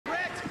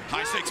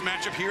High-stakes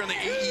matchup here in the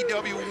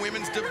AEW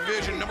Women's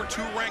Division. Number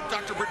 2 ranked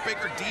Dr. Britt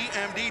Baker,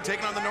 DMD,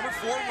 taking on the number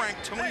 4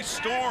 ranked Toni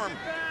Storm.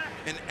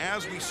 And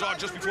as we saw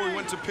just before we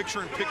went to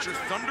picture-in-picture,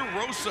 Thunder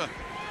Rosa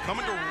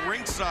coming to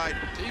ringside.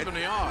 Even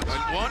the odds.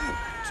 One.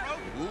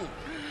 Ooh.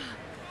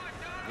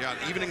 Yeah,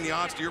 evening the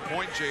odds, to your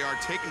point, JR,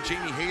 taking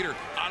Jamie Hayter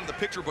out of the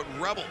picture, but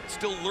Rebel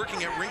still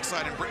lurking at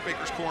ringside in Britt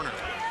Baker's corner.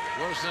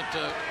 Wasn't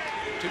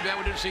too bad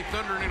we didn't see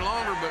Thunder any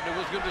longer, but it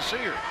was good to see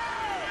her.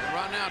 And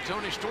right now,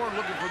 Toni Storm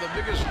looking for the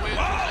biggest win she's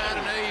had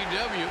in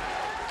AEW.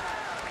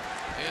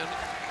 And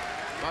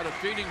by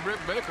defeating Britt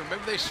Baker,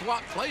 maybe they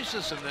swapped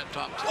places in that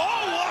top 10. Oh,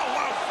 wow,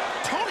 wow.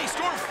 Toni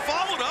Storm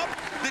followed up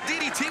the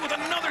DDT with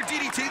another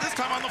DDT, this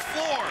time on the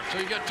floor. So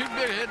you got 2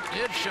 big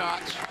head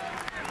shots.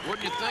 What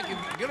do you think?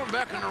 Get them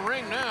back in the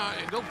ring now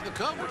and go for the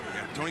cover.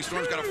 Yeah, Toni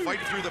Storm's got to fight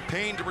through the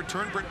pain to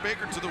return Britt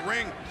Baker to the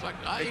ring. It's like,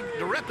 I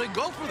directly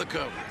go for the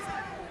cover.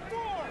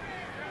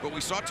 But we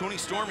saw Toni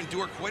Storm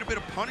endure quite a bit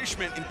of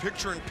punishment in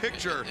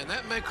picture-in-picture. And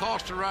that may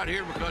cost her right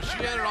here because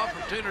she had an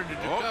opportunity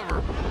to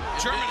cover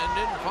and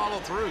didn't follow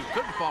through,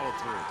 couldn't follow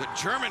through. The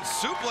German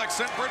suplex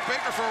sent Britt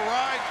Baker for a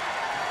ride.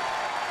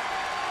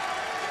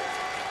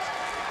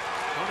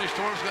 Toni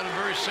Storm's got a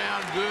very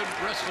sound, good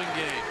wrestling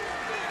game.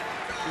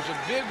 She's a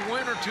big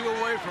win or 2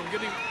 away from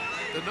getting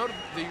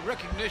the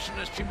recognition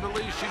that she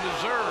believes she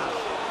deserves.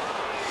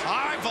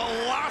 High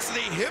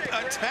velocity hip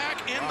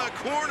attack in the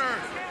corner.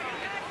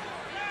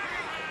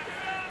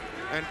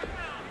 And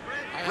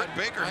Britt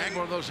Baker hanging.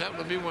 One of those happened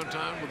to me one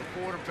time with a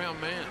 400-pound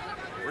man.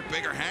 Britt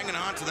Baker hanging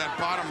on to that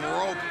bottom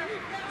rope.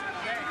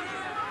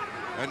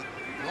 And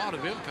a lot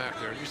of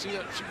impact there. You see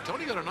that?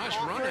 Toni got a nice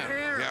run at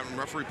her. Yeah, and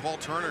referee Paul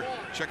Turner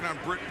checking on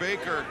Britt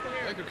Baker.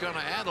 Baker kind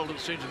of addled, it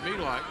seems to me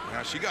like.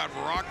 Yeah, she got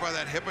rocked by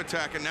that hip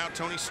attack, and now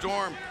Toni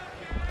Storm.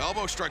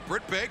 Elbow strike,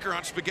 Britt Baker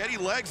on spaghetti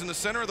legs in the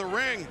center of the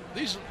ring.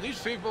 These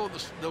people,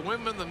 the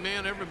women, the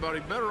men,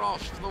 everybody, better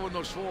off throwing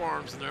those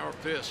forearms than they are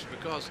fists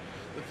because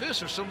the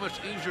fists are so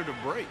much easier to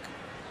break.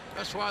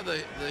 That's why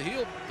the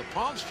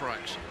palm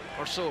strikes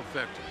are so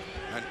effective.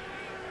 And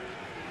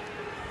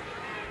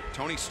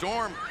Toni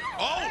Storm,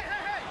 oh!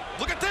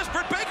 Look at this,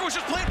 Britt Baker was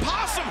just playing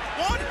possum.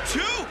 1, 2,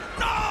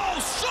 no,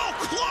 so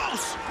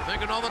close!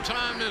 Thinking all the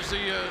time is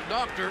the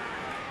doctor.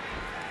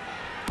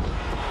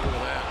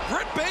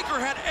 Britt Baker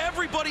had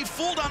everybody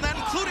fooled on that,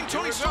 including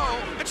Toni Storm,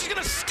 and she's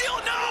gonna steal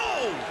it,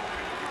 no!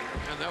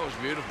 And that was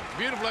beautiful.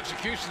 Beautiful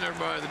execution there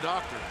by the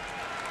doctor.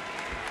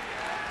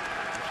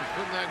 She's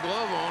putting that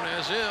glove on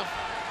as if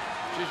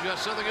she's got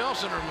something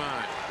else in her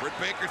mind. Britt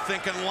Baker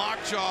thinking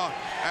lockjaw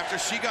after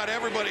she got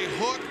everybody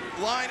hook,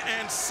 line,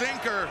 and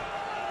sinker.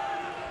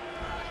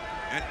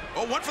 And,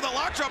 oh, went for the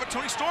lockjaw, but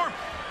Toni Storm.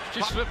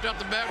 She slipped out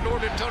the back door,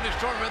 did Toni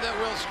Storm, had that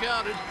well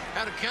scouted,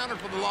 had a counter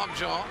for the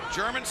lockjaw.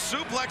 German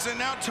suplex,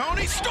 and now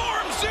Toni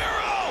Storm, 0!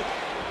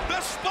 The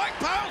spike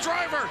pile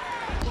driver.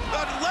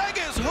 The leg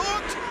is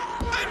hooked,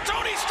 and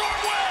Toni Storm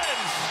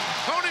wins!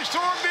 Toni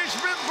Storm beats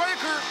Britt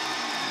Baker.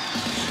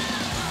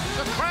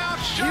 The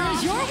crowd shouts.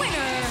 Here's your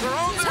winner, they're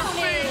on their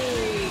feet.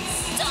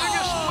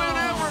 Biggest win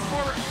ever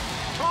for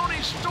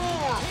Toni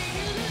Storm.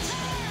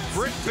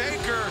 Britt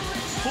Baker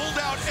pulled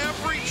out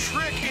every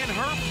trick in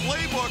her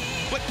playbook,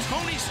 but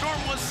Toni Storm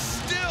was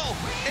still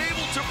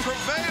able to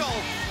prevail.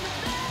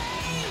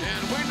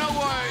 And we know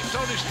why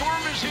Toni Storm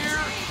is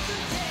here,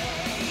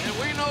 and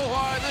we know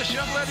why this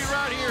young lady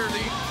right here,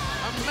 the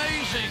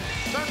amazing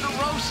Thunder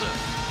Rosa,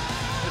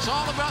 it's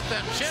all about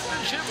that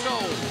championship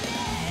gold.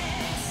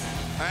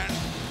 And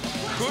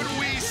could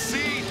we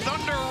see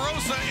Thunder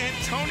Rosa and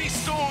Toni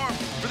Storm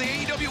for the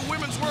AEW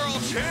Women's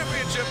World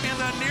Championship in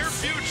the near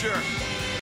future?